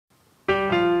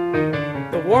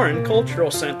Warren Cultural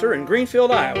Center in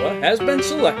Greenfield, Iowa has been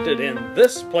selected in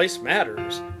This Place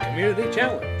Matters Community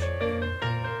Challenge.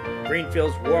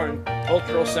 Greenfield's Warren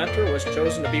Cultural Center was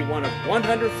chosen to be one of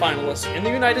 100 finalists in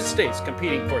the United States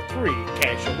competing for 3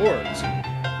 cash awards.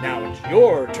 Now it's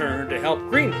your turn to help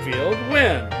Greenfield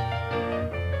win.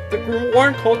 The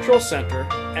Warren Cultural Center,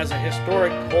 as a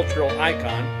historic cultural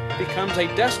icon, becomes a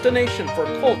destination for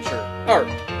culture, art,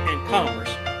 and commerce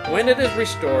when it is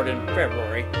restored in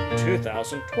February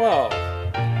 2012.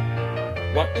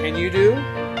 What can you do?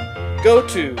 Go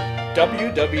to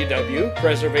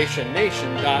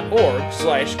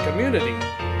www.preservationnation.org/community.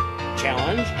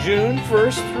 Challenge June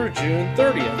 1st through June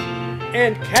 30th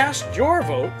and cast your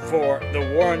vote for the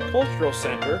Warren Cultural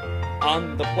Center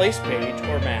on the place page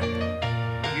or map.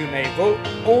 You may vote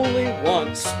only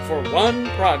once for one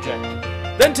project.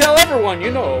 Then tell everyone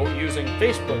you know using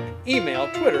Facebook, email,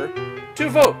 Twitter to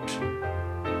vote.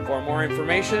 For more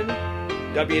information,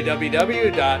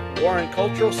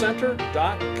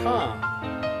 www.warrenculturalcenter.com.